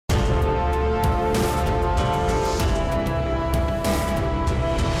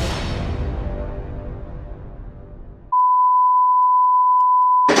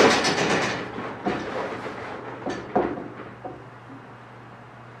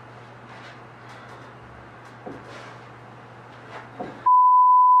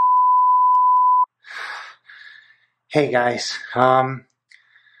Hey guys, I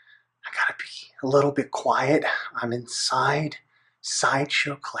gotta be a little bit quiet. I'm inside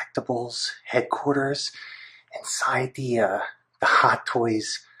Sideshow Collectibles headquarters, inside the Hot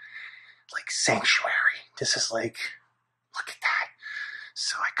Toys sanctuary. This is look at that.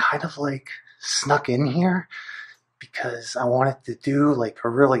 So I kind of snuck in here because I wanted to do a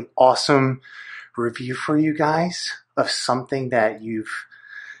really awesome review for you guys of something that you've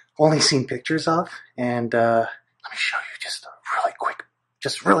only seen pictures of, and let me show you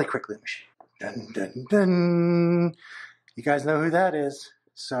just really quickly. Dun, dun, dun. You guys know who that is.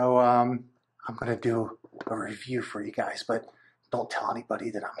 So I'm going to do a review for you guys, but don't tell anybody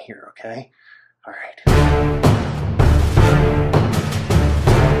that I'm here, okay? All right.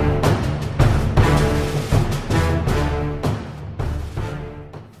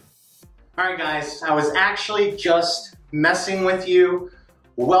 All right, guys. I was actually just messing with you.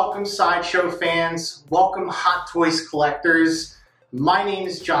 Welcome Sideshow fans, welcome Hot Toys collectors. My name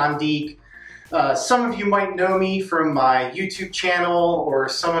is Jon Deak. Some of you might know me from my YouTube channel, or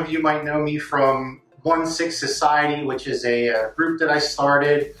some of you might know me from 1/6 Society, which is a group that I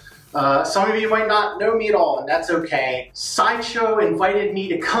started. Some of you might not know me at all, and that's okay. Sideshow invited me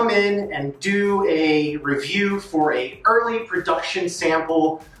to come in and do a review for an early production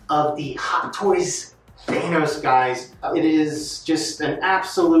sample of the Hot Toys Thanos, guys. It is just an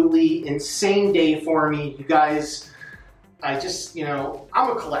absolutely insane day for me. You guys, I'm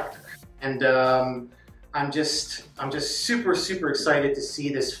a collector, and I'm just super excited to see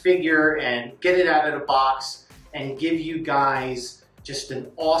this figure and get it out of the box and give you guys just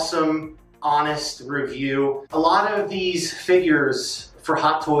an awesome, honest review. A lot of these figures for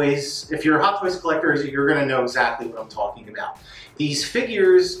Hot Toys, if you're a Hot Toys collector, you're gonna know exactly what I'm talking about. These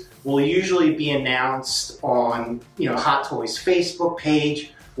figures will usually be announced on, Hot Toys Facebook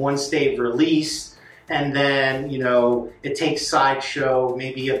page once they've released, and then, it takes Sideshow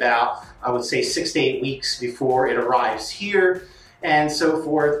maybe about, I would say, 6 to 8 weeks before it arrives here and so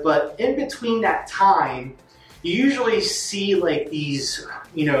forth. But in between that time, you usually see these,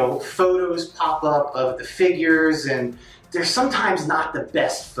 photos pop up of the figures, and they're sometimes not the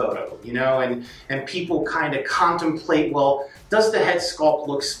best photo, and people kind of contemplate, well, does the head sculpt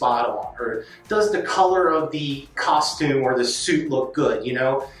look spot on? Or does the color of the costume or the suit look good,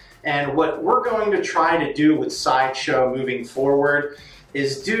 And what we're going to try to do with Sideshow moving forward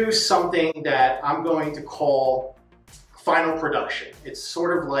is do something that I'm going to call final production. It's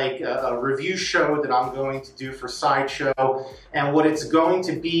sort of like a review show that I'm going to do for Sideshow, and what it's going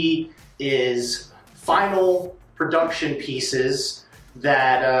to be is final production pieces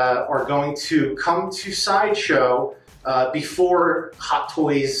that are going to come to Sideshow before Hot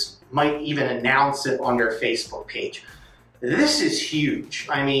Toys might even announce it on their Facebook page. This is huge.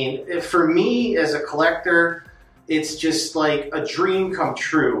 I mean, for me as a collector, it's just like a dream come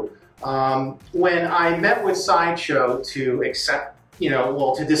true. When I met with Sideshow to accept,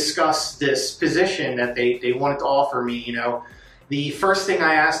 to discuss this position that they wanted to offer me, the first thing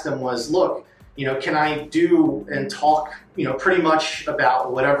I asked them was, look, can I do and talk, pretty much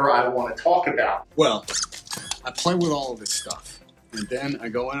about whatever I want to talk about? Well, I play with all of this stuff, and then I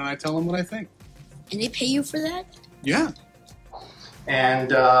go in and I tell them what I think. And they pay you for that? Yeah. And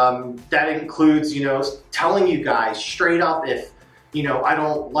that includes, telling you guys straight up if, I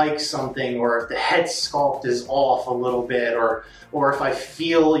don't like something, or if the head sculpt is off a little bit, or if I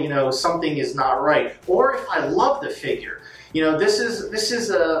feel, something is not right, or if I love the figure. This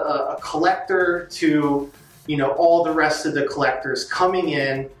is a collector to, all the rest of the collectors coming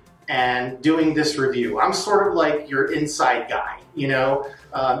in and doing this review. I'm sort of like your inside guy,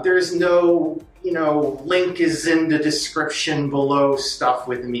 there's no, link is in the description below stuff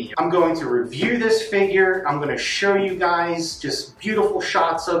with me. I'm going to review this figure. I'm going to show you guys just beautiful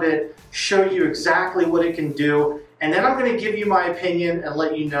shots of it, show you exactly what it can do, and then I'm going to give you my opinion and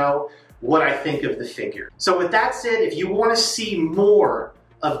let you know what I think of the figure. So with that said, if you want to see more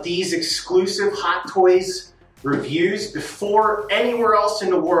of these exclusive Hot Toys reviews before anywhere else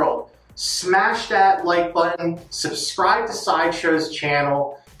in the world, smash that like button, subscribe to Sideshow's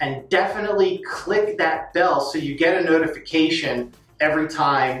channel, and definitely click that bell so you get a notification every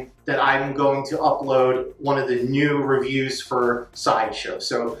time that I'm going to upload one of the new reviews for Sideshow.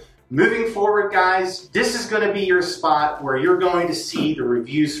 So moving forward, guys, this is going to be your spot where you're going to see the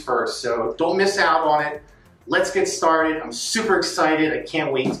reviews first. So don't miss out on it. Let's get started. I'm super excited. I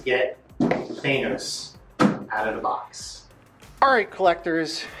can't wait to get Thanos out of the box. All right,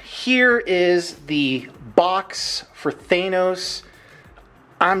 collectors, here is the box for Thanos.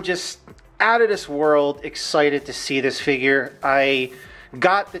 I'm just out of this world excited to see this figure. I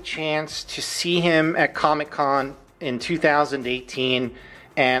got the chance to see him at Comic-Con in 2018,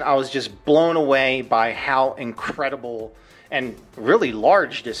 and I was just blown away by how incredible and really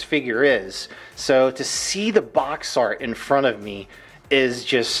large this figure is. So to see the box art in front of me is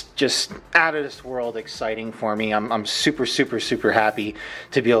just out of this world exciting for me. I'm super happy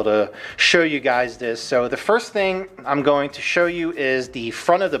to be able to show you guys this. So the first thing I'm going to show you is the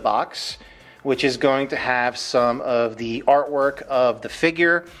front of the box, which is going to have some of the artwork of the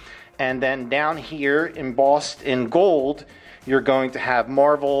figure. And then down here, embossed in gold, you're going to have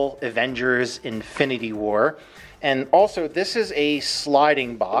Marvel, Avengers, Infinity War. And also, this is a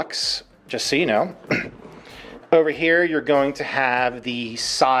sliding box, just so you know. Over here, you're going to have the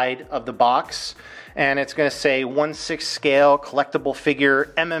side of the box, and it's going to say 1/6 scale collectible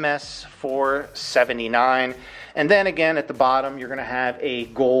figure MMS 479. And then again, at the bottom, you're going to have a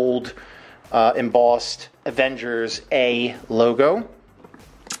gold embossed Avengers A logo.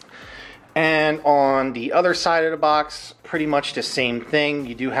 And on the other side of the box, pretty much the same thing.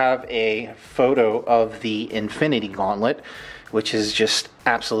 You do have a photo of the Infinity Gauntlet, which is just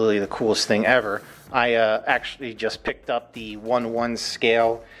absolutely the coolest thing ever. I actually just picked up the 1/1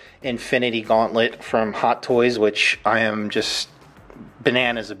 scale Infinity Gauntlet from Hot Toys, which I am just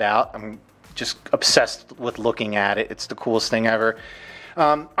bananas about. I'm just obsessed with looking at it. It's the coolest thing ever.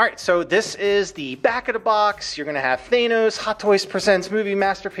 Alright, so this is the back of the box. You're going to have Thanos, Hot Toys Presents Movie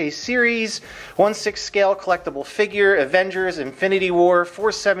Masterpiece Series, 1/6 scale collectible figure, Avengers, Infinity War,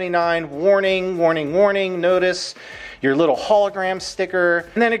 479, warning, warning, warning, notice, your little hologram sticker.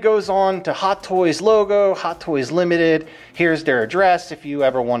 And then it goes on to Hot Toys logo, Hot Toys Limited. Here's their address if you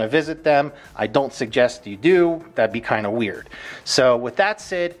ever want to visit them. I don't suggest you do. That'd be kind of weird. So with that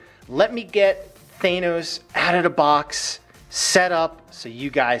said, let me get Thanos out of the box, set up, so you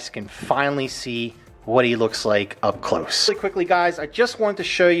guys can finally see what he looks like up close. Really quickly, guys, I just wanted to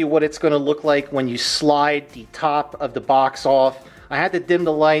show you what it's going to look like when you slide the top of the box off. I had to dim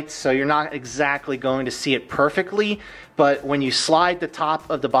the lights, so you're not exactly going to see it perfectly, but when you slide the top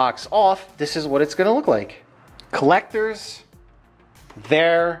of the box off, this is what it's going to look like. Collectors,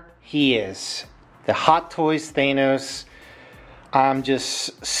 there he is. The Hot Toys Thanos. I'm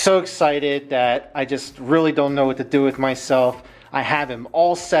just so excited that I just really don't know what to do with myself. I have him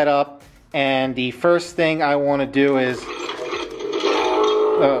all set up, and the first thing I want to do is...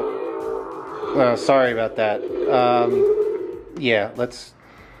 Oh, sorry about that. Yeah, let's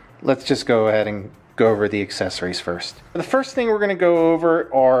just go ahead and go over the accessories first. The first thing we're going to go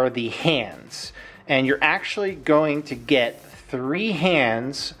over are the hands, and you're actually going to get 3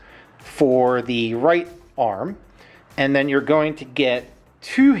 hands for the right arm, and then you're going to get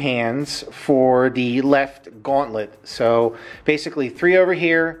 2 hands for the left gauntlet. So basically 3 over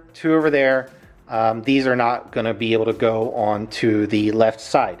here, 2 over there. These are not going to be able to go on to the left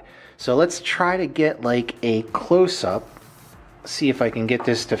side. So let's try to get like a close-up. See if I can get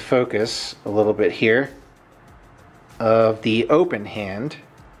this to focus a little bit here of the open hand.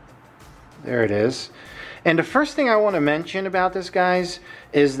 There it is. And the first thing I want to mention about this, guys,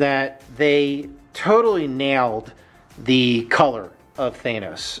 is that they totally nailed the color of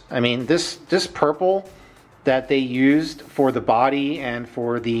Thanos. I mean, this purple that they used for the body and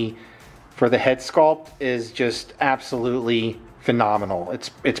for the head sculpt is just absolutely phenomenal.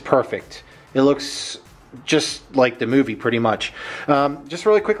 It's perfect. It looks just like the movie pretty much. Just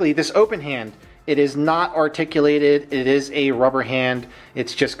really quickly, this open hand, it is not articulated. It is a rubber hand.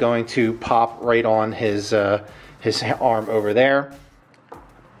 It's just going to pop right on his arm over there.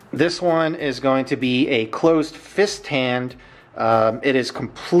 This one is going to be a closed fist hand. It is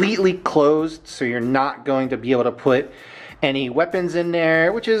completely closed, so you're not going to be able to put any weapons in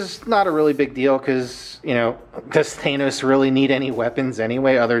there, which is not a really big deal because, you know, does Thanos really need any weapons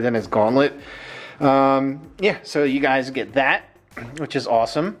anyway other than his gauntlet? Yeah, so you guys get that, which is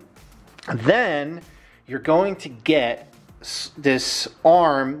awesome. Then you're going to get this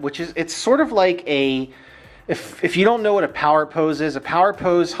arm, which is, it's sort of like a, if you don't know what a power pose is, a power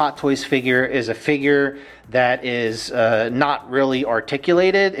pose Hot Toys figure is a figure that is not really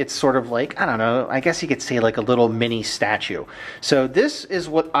articulated. It's sort of like, I don't know, I guess you could say like a little mini statue. So this is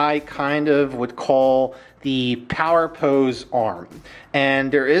what I kind of would call the power pose arm.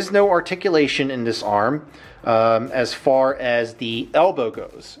 And there is no articulation in this arm as far as the elbow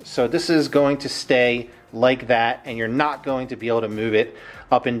goes. So this is going to stay like that, and you're not going to be able to move it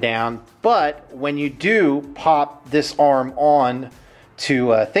up and down. But when you do pop this arm on to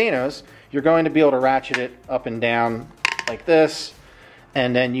Thanos, you're going to be able to ratchet it up and down like this.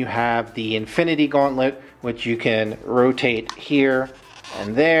 And then you have the Infinity Gauntlet, which you can rotate here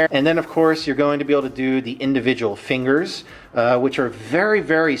and there. And then, of course, you're going to be able to do the individual fingers, which are very,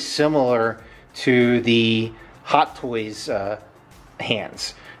 very similar to the Hot Toys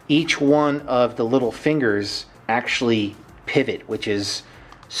hands. Each one of the little fingers actually pivot, which is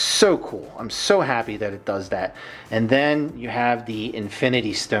so cool. I'm so happy that it does that. And then you have the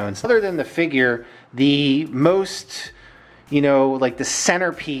Infinity Stones. Other than the figure, the most, you know, like the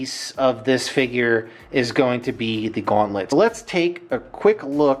centerpiece of this figure is going to be the gauntlet. So let's take a quick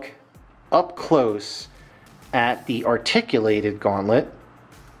look up close at the articulated gauntlet.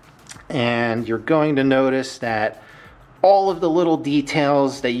 And you're going to notice that all of the little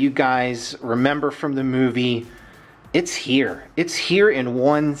details that you guys remember from the movie, it's here. It's here in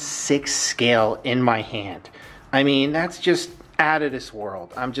 1/6 scale in my hand. I mean, that's just out of this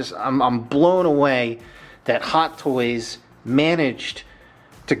world. I'm blown away that Hot Toys managed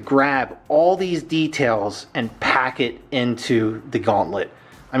to grab all these details and pack it into the gauntlet.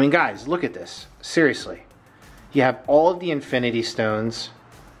 I mean, guys, look at this. Seriously. You have all of the Infinity Stones.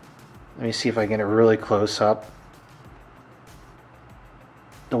 Let me see if I get a really close up.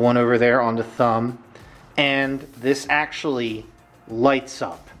 The one over there on the thumb. And this actually lights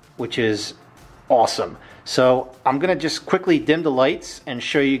up, which is awesome. So I'm gonna just quickly dim the lights and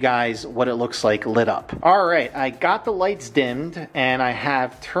show you guys what it looks like lit up. All right, I got the lights dimmed and I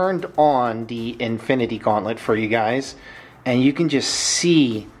have turned on the Infinity Gauntlet for you guys, and you can just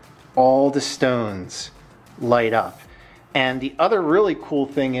see all the stones light up. And the other really cool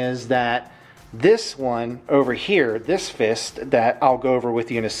thing is that this one over here, this fist that I'll go over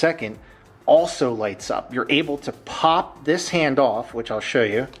with you in a second, also lights up. You're able to pop this hand off, which I'll show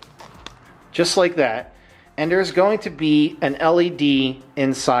you, just like that. And there's going to be an LED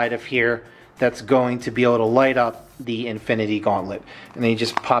inside of here that's going to be able to light up the Infinity Gauntlet. And then you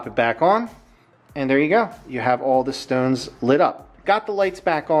just pop it back on, and there you go. You have all the stones lit up. Got the lights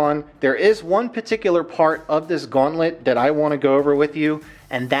back on. There is one particular part of this gauntlet that I want to go over with you,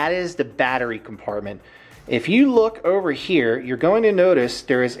 and that is the battery compartment. If you look over here, you're going to notice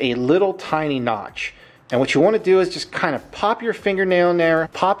there is a little tiny notch. And what you want to do is just kind of pop your fingernail in there,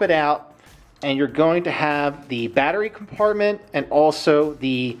 pop it out, and you're going to have the battery compartment and also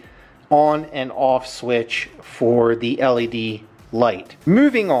the on and off switch for the LED light.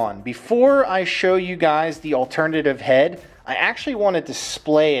 Moving on, before I show you guys the alternative head, I actually want to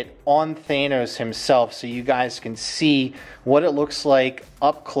display it on Thanos himself so you guys can see what it looks like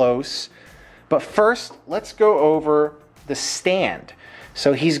up close. But first, let's go over the stand.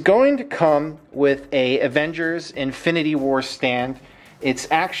 So he's going to come with a Avengers Infinity War stand. It's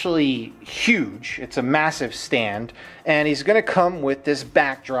actually huge. It's a massive stand. And he's going to come with this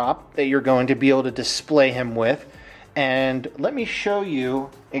backdrop that you're going to be able to display him with. And let me show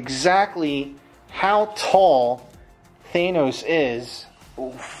you exactly how tall Thanos is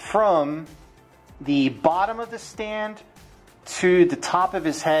from the bottom of the stand to the top of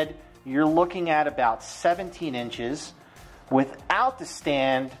his head. You're looking at about 17 inches. Without the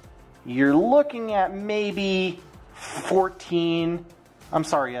stand, you're looking at maybe 16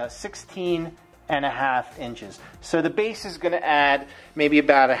 and a half inches. So the base is going to add maybe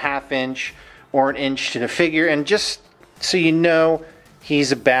about a half inch or an inch to the figure. And just so you know,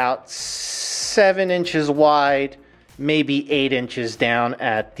 he's about 7 inches wide, maybe 8 inches down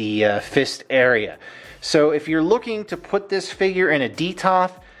at the fist area. So if you're looking to put this figure in a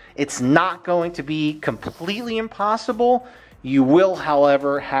DTOF, it's not going to be completely impossible. You will,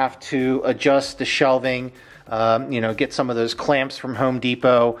 however, have to adjust the shelving, get some of those clamps from Home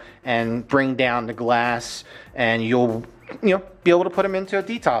Depot and bring down the glass, and you'll be able to put them into a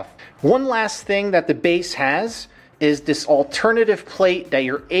DTOF. One last thing that the base has is this alternative plate that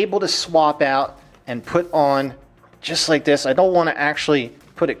you're able to swap out and put on just like this. I don't want to actually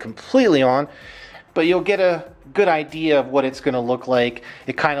put it completely on, but you'll get a good idea of what it's going to look like.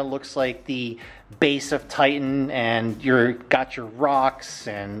 It kind of looks like the base of Titan, and you've got your rocks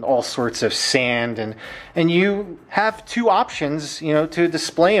and all sorts of sand, and you have two options, to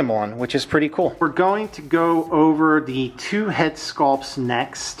display them on, which is pretty cool. We're going to go over the two head sculpts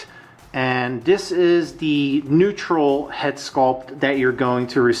next, and this is the neutral head sculpt that you're going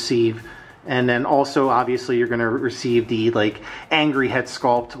to receive. And then also, obviously, you're going to receive the angry head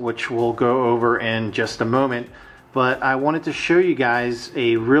sculpt, which we'll go over in just a moment. But I wanted to show you guys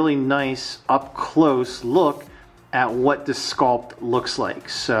a really nice up-close look at what the sculpt looks like.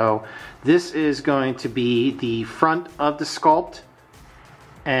 So this is going to be the front of the sculpt.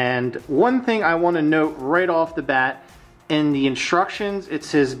 And one thing I want to note right off the bat, in the instructions, it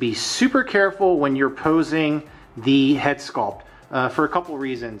says be super careful when you're posing the head sculpt. For a couple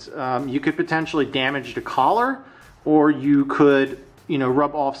reasons. You could potentially damage the collar, or you could,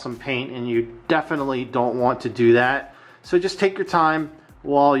 rub off some paint, and you definitely don't want to do that. So just take your time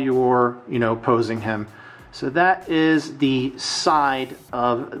while you're, posing him. So that is the side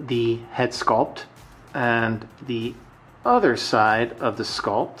of the head sculpt and the other side of the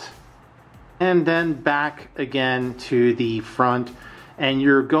sculpt, and then back again to the front, and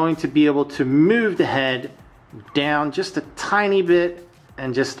you're going to be able to move the head down just a tiny bit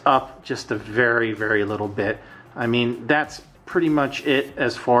and just up just a very, very little bit. I mean, that's pretty much it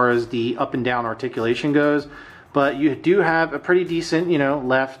as far as the up and down articulation goes, but you do have a pretty decent, you know,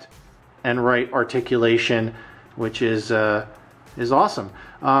 left and right articulation, which is awesome.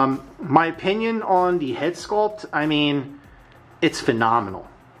 My opinion on the head sculpt, I mean, it's phenomenal.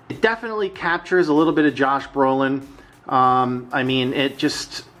 It definitely captures a little bit of Josh Brolin. I mean,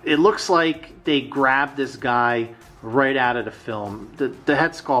 it looks like they grabbed this guy right out of the film. The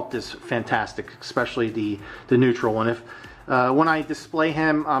head sculpt is fantastic, especially the neutral one. If when I display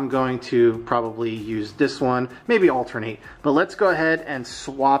him, I'm going to probably use this one, maybe alternate. But let's go ahead and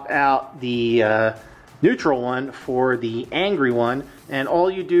swap out the neutral one for the angry one. And all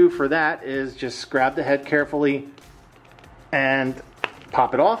you do for that is just grab the head carefully and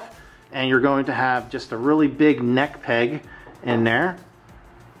pop it off. And you're going to have just a really big neck peg in there.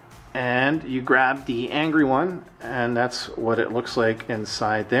 And you grab the angry one, and that's what it looks like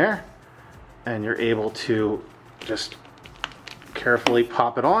inside there. And you're able to just carefully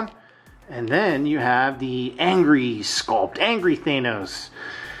pop it on. And then you have the angry sculpt, angry Thanos.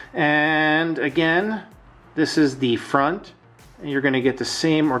 And again, this is the front. And you're going to get the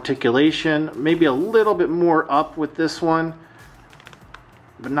same articulation, maybe a little bit more up with this one,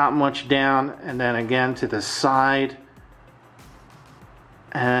 but not much down. And then again to the side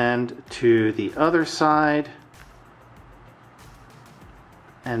and to the other side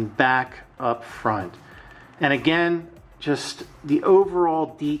and back up front. And again, just the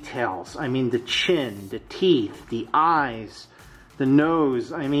overall details. I mean, the chin, the teeth, the eyes, the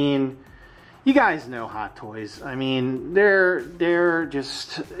nose. I mean, you guys know Hot Toys. I mean, they're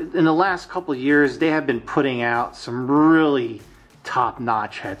just, in the last couple of years, they have been putting out some really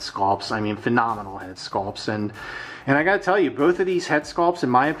top-notch head sculpts. I mean, phenomenal head sculpts. And I gotta tell you, both of these head sculpts, in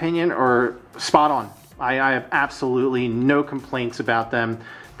my opinion, are spot on. I have absolutely no complaints about them.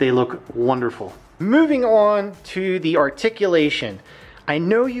 They look wonderful. Moving on to the articulation. I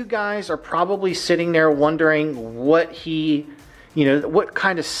know you guys are probably sitting there wondering what what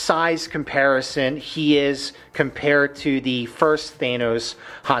kind of size comparison he is compared to the first Thanos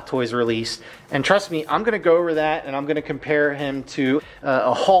Hot Toys release. And trust me, I'm going to go over that, and I'm going to compare him to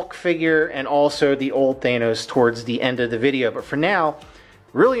a Hulk figure and also the old Thanos towards the end of the video. But for now,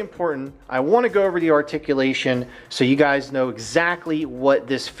 really important, I want to go over the articulation so you guys know exactly what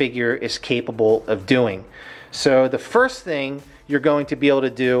this figure is capable of doing. So the first thing you're going to be able to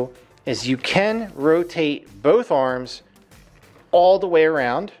do is you can rotate both arms all the way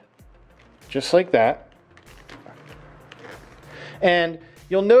around, just like that. And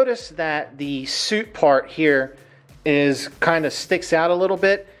you'll notice that the suit part here is kind of sticks out a little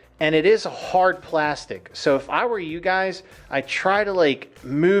bit, and it is a hard plastic. So if I were you guys, I try to like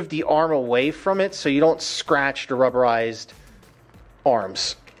move the arm away from it so you don't scratch the rubberized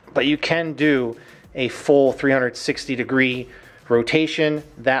arms. But you can do a full 360-degree rotation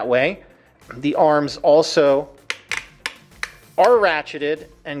that way. The arms also are ratcheted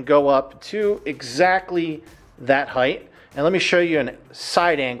and go up to exactly that height. And let me show you a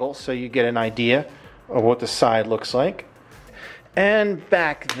side angle so you get an idea of what the side looks like. And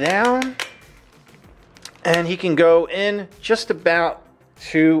back down. And he can go in just about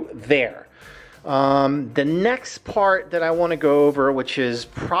to there. The next part that I want to go over, which is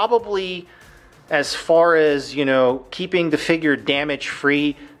probably, as far as, you know, keeping the figure damage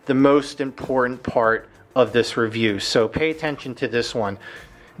free, the most important part of this review. So pay attention to this one.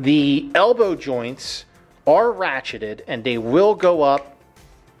 The elbow joints are ratcheted, and they will go up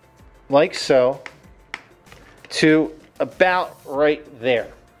like so to about right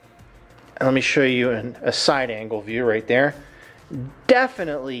there. And let me show you a side angle view right there.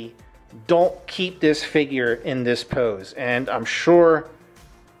 Definitely don't keep this figure in this pose, and I'm sure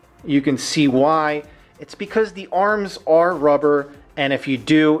you can see why. It's because the arms are rubber, and if you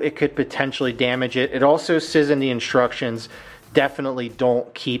do, it could potentially damage it. It also says in the instructions, definitely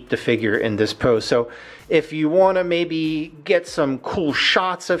don't keep the figure in this pose. So if you want to maybe get some cool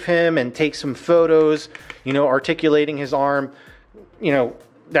shots of him and take some photos, you know, articulating his arm, you know,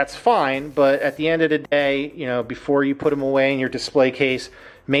 that's fine. But at the end of the day, you know, before you put him away in your display case,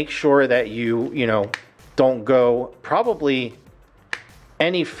 make sure that you know, don't go probably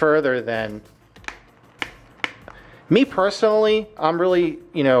any further than... Me personally, I'm really,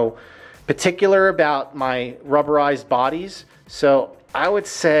 you know, particular about my rubberized bodies. So I would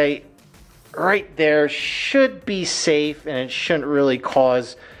say right there should be safe, and it shouldn't really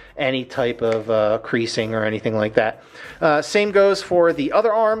cause any type of creasing or anything like that. Same goes for the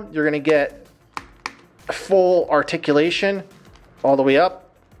other arm. You're going to get full articulation all the way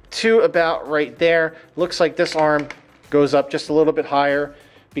up to about right there. Looks like this arm goes up just a little bit higher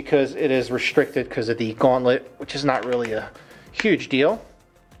because it is restricted because of the gauntlet, which is not really a huge deal.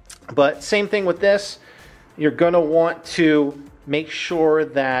 But same thing with this. You're going to want to make sure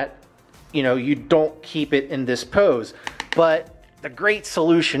that, you know, you don't keep it in this pose. But the great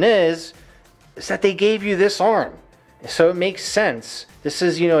solution is that they gave you this arm. So it makes sense. This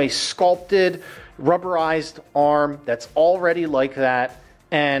is, you know, a sculpted, rubberized arm that's already like that.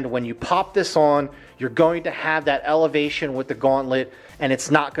 And when you pop this on, you're going to have that elevation with the gauntlet, and it's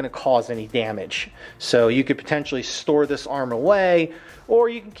not going to cause any damage. So you could potentially store this arm away, or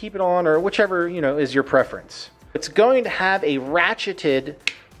you can keep it on, or whichever, you know, is your preference. It's going to have a ratcheted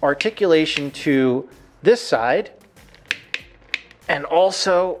articulation to this side and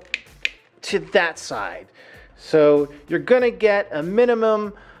also to that side. So you're going to get a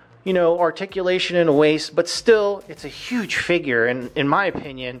minimum, you know, articulation in the waist, but still it's a huge figure, and in my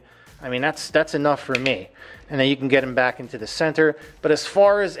opinion, I mean, that's enough for me. And then you can get him back into the center. But as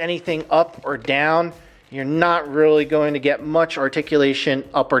far as anything up or down, you're not really going to get much articulation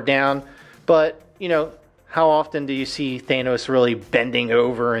up or down. But, you know, how often do you see Thanos really bending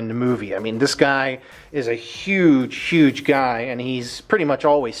over in the movie? I mean, this guy is a huge, huge guy, and he's pretty much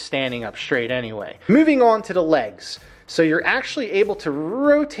always standing up straight anyway. Moving on to the legs. So you're actually able to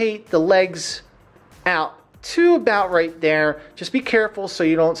rotate the legs out to about right there. Just be careful so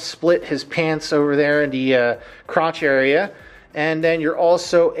you don't split his pants over there in the crotch area. And then you're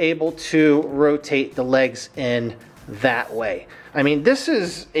also able to rotate the legs in that way. I mean, this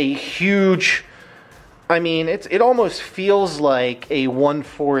is a huge, I mean, it almost feels like a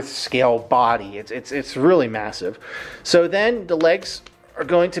 1/4 scale body. It's really massive. So then the legs are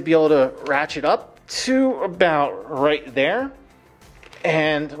going to be able to ratchet up to about right there.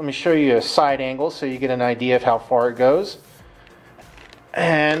 And let me show you a side angle so you get an idea of how far it goes.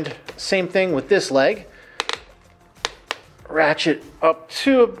 And same thing with this leg. Ratchet up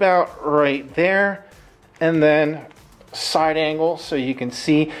to about right there. And then side angle so you can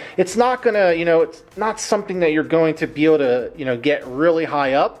see. It's not gonna, you know, it's not something that you're going to be able to, you know, get really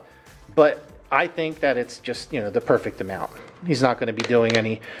high up. But I think that it's just, you know, the perfect amount. He's not going to be doing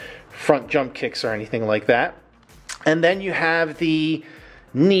any front jump kicks or anything like that. And then you have the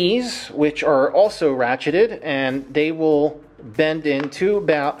knees, which are also ratcheted, and they will bend into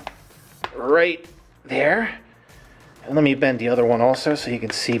about right there. And let me bend the other one also so you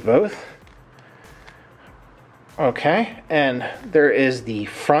can see both. Okay, and there is the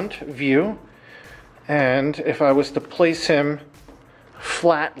front view. And if I was to place him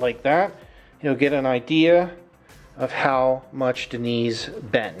flat like that, you'll get an idea of how much the knees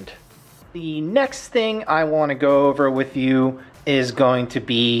bend. The next thing I want to go over with you is going to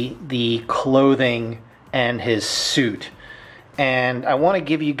be the clothing and his suit. And I want to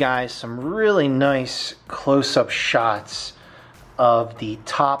give you guys some really nice close-up shots of the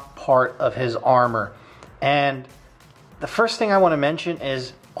top part of his armor. And the first thing I want to mention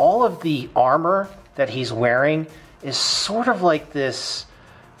is all of the armor that he's wearing is sort of like this,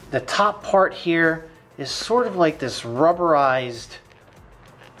 the top part here is sort of like this rubberized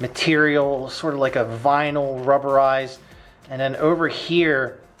material, sort of like a vinyl rubberized, and then over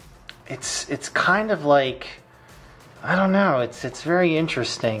here it's kind of like, I don't know, it's very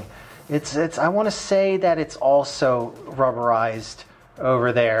interesting. It's I want to say that it's also rubberized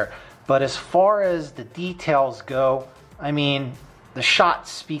over there, but as far as the details go, I mean, the shot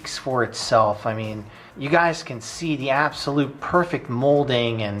speaks for itself. I mean, you guys can see the absolute perfect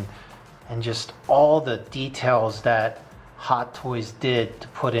molding and just all the details that Hot Toys did to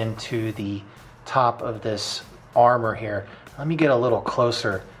put into the top of this armor here. Let me get a little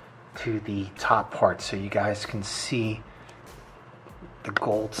closer to the top part so you guys can see the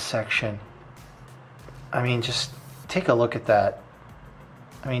gold section. I mean, just take a look at that.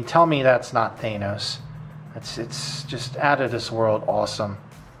 I mean, tell me that's not Thanos. It's just out of this world awesome.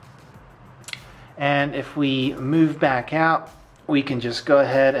 And if we move back out, we can just go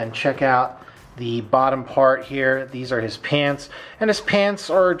ahead and check out the bottom part here. These are his pants, and his pants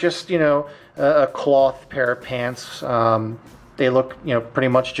are just, you know, a cloth pair of pants. They look, you know, pretty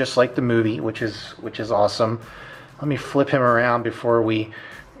much just like the movie, which is awesome. Let me flip him around before we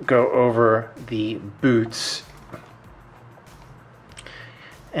go over the boots.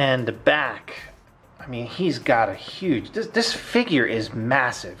 And the back, I mean, he's got a huge, this figure is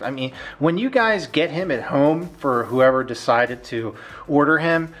massive. I mean, when you guys get him at home, for whoever decided to order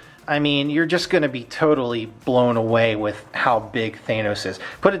him, I mean, you're just going to be totally blown away with how big Thanos is.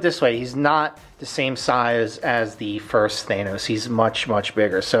 Put it this way, he's not the same size as the first Thanos. He's much, much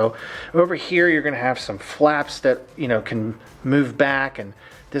bigger. So over here, you're going to have some flaps that, you know, can move back, and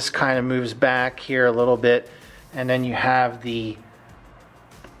this kind of moves back here a little bit. And then you have the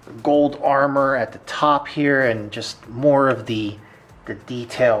gold armor at the top here, and just more of the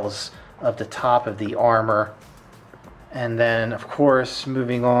details of the top of the armor. And then, of course,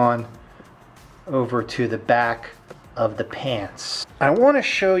 moving on over to the back of the pants. I want to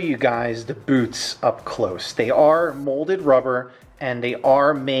show you guys the boots up close. They are molded rubber, and they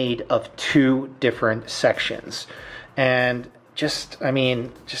are made of 2 different sections. And just, I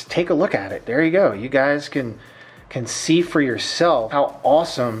mean, just take a look at it. There you go. You guys can see for yourself how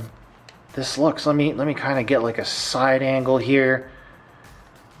awesome this looks. Let me kind of get like a side angle here.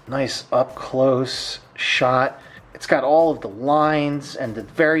 Nice up close shot. It's got all of the lines and the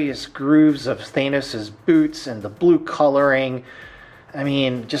various grooves of Thanos' boots and the blue coloring. I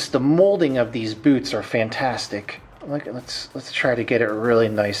mean, just the molding of these boots are fantastic. Look, let's try to get it really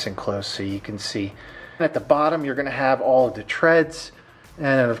nice and close so you can see. At the bottom, you're going to have all of the treads, and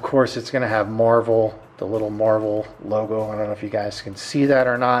then of course it's going to have Marvel, the little Marvel logo. I don't know if you guys can see that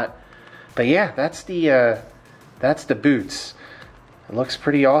or not, but yeah, that's the boots. It looks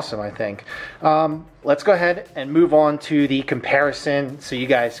pretty awesome, I think. Let's go ahead and move on to the comparison so you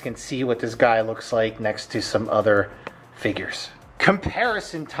guys can see what this guy looks like next to some other figures.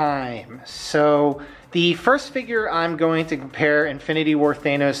 Comparison time. So the first figure I'm going to compare Infinity War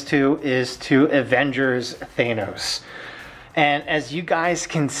Thanos to is to Avengers Thanos. And as you guys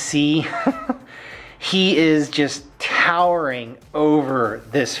can see, he is just towering over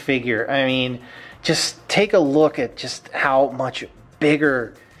this figure. I mean, just take a look at just how much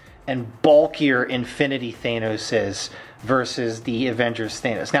bigger and bulkier Infinity Thanos is versus the Avengers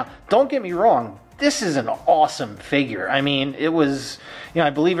Thanos. Now, don't get me wrong, this is an awesome figure. I mean, it was, you know, I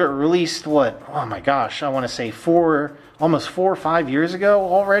believe it released, what, oh my gosh, I want to say almost 4 or 5 years ago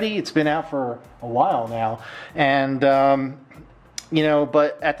already. It's been out for a while now. And, you know,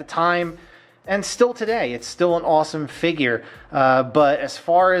 but at the time, and still today, it's still an awesome figure. But as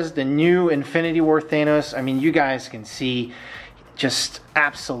far as the new Infinity War Thanos, I mean, you guys can see just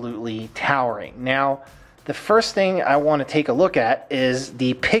absolutely towering. Now, the first thing I want to take a look at is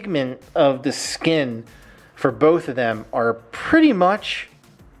the pigment of the skin for both of them are pretty much,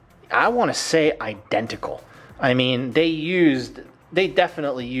 I want to say, identical. I mean, they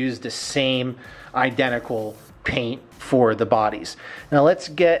definitely used the same identical paint for the bodies. Now let's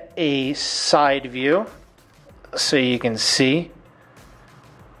get a side view so you can see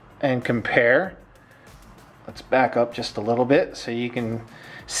and compare. Let's back up just a little bit so you can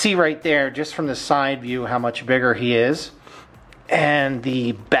see right there, just from the side view, how much bigger he is. And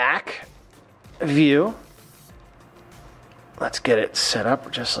the back view, let's get it set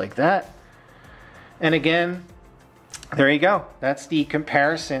up just like that. And again, there you go. That's the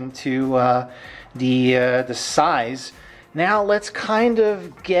comparison to the size. Now let's kind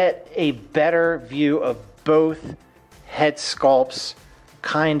of get a better view of both head sculpts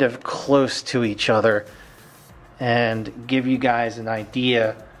kind of close to each other and give you guys an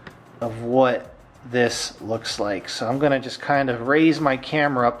idea of what this looks like. So I'm going to just kind of raise my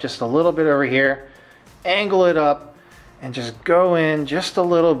camera up just a little bit over here, angle it up, and just go in just a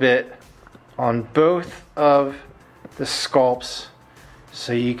little bit on both of the sculpts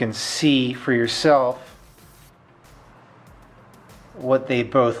so you can see for yourself what they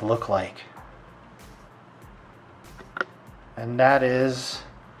both look like. And that is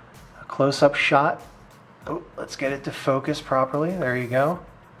a close-up shot. Oh, let's get it to focus properly. There you go.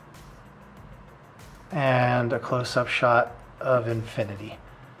 And a close-up shot of Infinity.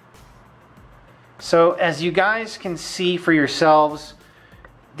 So as you guys can see for yourselves,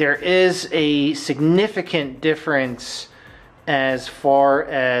 there is a significant difference as far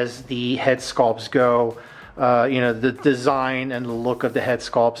as the head sculpts go. You know, the design and the look of the head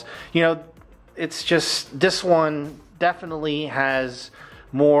sculpts. You know, it's just, this one definitely has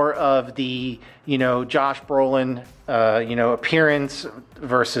more of the, you know, Josh Brolin, you know, appearance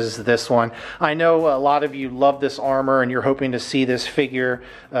versus this one. I know a lot of you love this armor and you're hoping to see this figure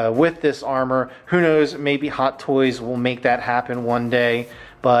with this armor. Who knows, maybe Hot Toys will make that happen one day.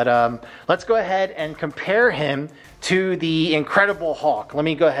 But let's go ahead and compare him to the Incredible Hulk. Let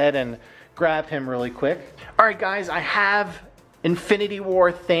me go ahead and grab him really quick. All right, guys, I have Infinity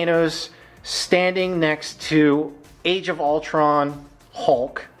War Thanos standing next to Age of Ultron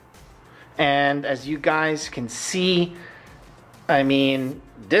Hulk. And as you guys can see, I mean,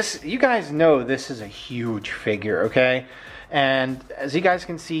 this, you guys know this is a huge figure, okay? And as you guys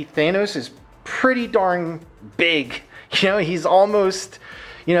can see, Thanos is pretty darn big. You know, he's almost,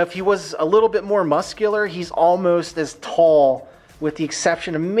 you know, if he was a little bit more muscular, he's almost as tall, with the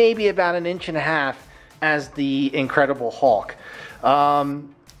exception of maybe about 1.5 inches as the Incredible Hulk.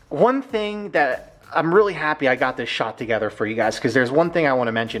 One thing that I'm really happy I got this shot together for you guys, because there's one thing I want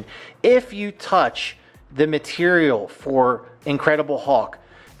to mention. If you touch the material for Incredible Hulk,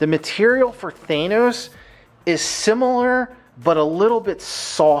 the material for Thanos is similar, but a little bit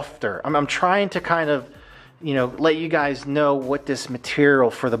softer. I'm trying to kind of, you know, let you guys know what this material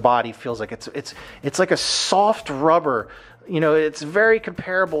for the body feels like. It's like a soft rubber. You know, it's very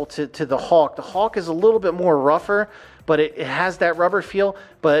comparable to the Hulk. The Hulk is a little bit more rougher, but it has that rubber feel.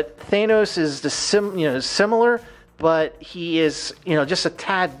 But Thanos is similar, but he is, you know, just a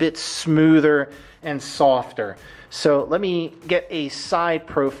tad bit smoother and softer. So let me get a side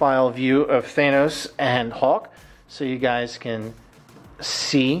profile view of Thanos and Hulk so you guys can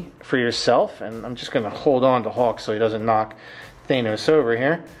see for yourself. And I'm just going to hold on to Hulk so he doesn't knock Thanos over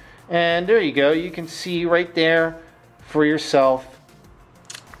here. And there you go. You can see right there for yourself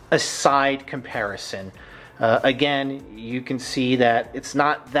a side comparison. Again, you can see that it's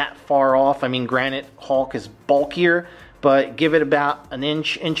not that far off. I mean, granted, Hulk is bulkier, but give it about 1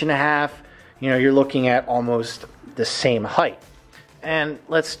 inch, 1.5 inches, you know, you're looking at almost the same height. And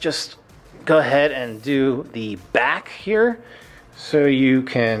let's just go ahead and do the back here so you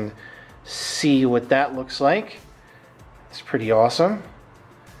can see what that looks like. It's pretty awesome.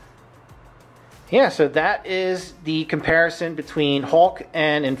 Yeah, so that is the comparison between Hulk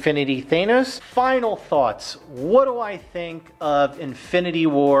and Infinity Thanos. Final thoughts. What do I think of Infinity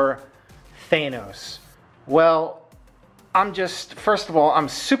War Thanos? Well, first of all, I'm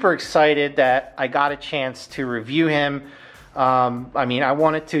super excited that I got a chance to review him. I mean, I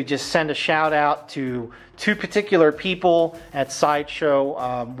wanted to just send a shout out to 2 particular people at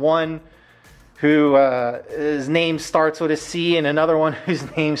Sideshow. One who his name starts with a C, and another one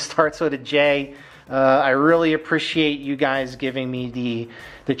whose name starts with a J. I really appreciate you guys giving me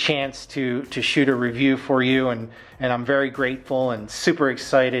the chance to shoot a review for you, and I'm very grateful and super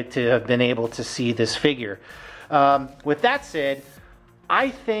excited to have been able to see this figure. With that said, I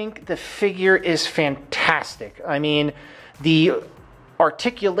think the figure is fantastic. I mean, the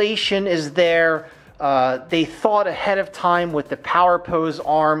articulation is there. They thought ahead of time with the power pose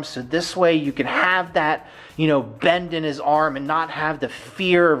arm, so this way you can have that, you know, bend in his arm and not have the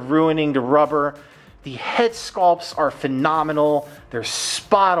fear of ruining the rubber. The head sculpts are phenomenal. They're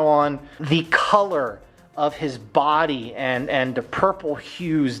spot on. The color of his body and the purple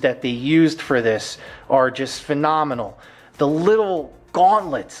hues that they used for this are just phenomenal. The little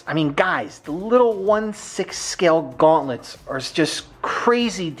gauntlets, I mean, guys, the little 1/6 scale gauntlets are just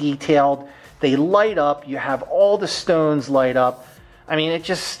crazy detailed. They light up. You have all the stones light up. I mean,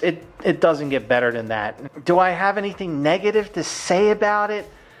 it doesn't get better than that. Do I have anything negative to say about it?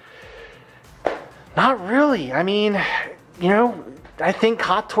 Not really. I mean, you know, I think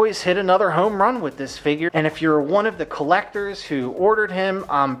Hot Toys hit another home run with this figure. And if you're one of the collectors who ordered him,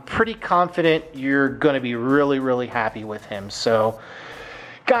 I'm pretty confident you're going to be really, really happy with him. So,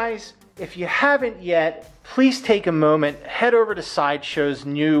 guys, if you haven't yet, please take a moment, head over to Sideshow's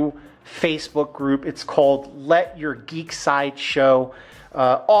new Facebook group. It's called Let Your Geek Side Show.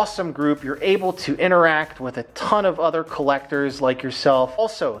 Awesome group. You're able to interact with a ton of other collectors like yourself.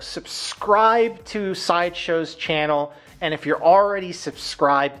 Also, subscribe to Sideshow's channel. And if you're already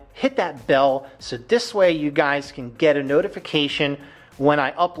subscribed, hit that bell so this way you guys can get a notification when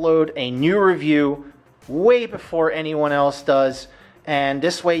I upload a new review way before anyone else does. And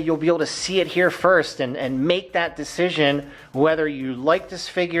this way you'll be able to see it here first and make that decision whether you like this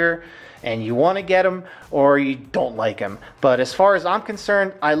figure and you want to get him or you don't like him. But as far as I'm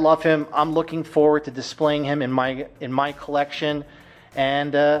concerned, I love him. I'm looking forward to displaying him in my collection.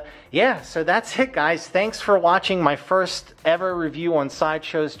 And yeah, so that's it, guys. Thanks for watching my first ever review on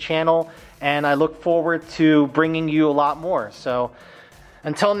Sideshow's channel, and I look forward to bringing you a lot more. So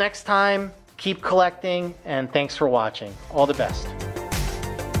until next time, keep collecting, and thanks for watching. All the best.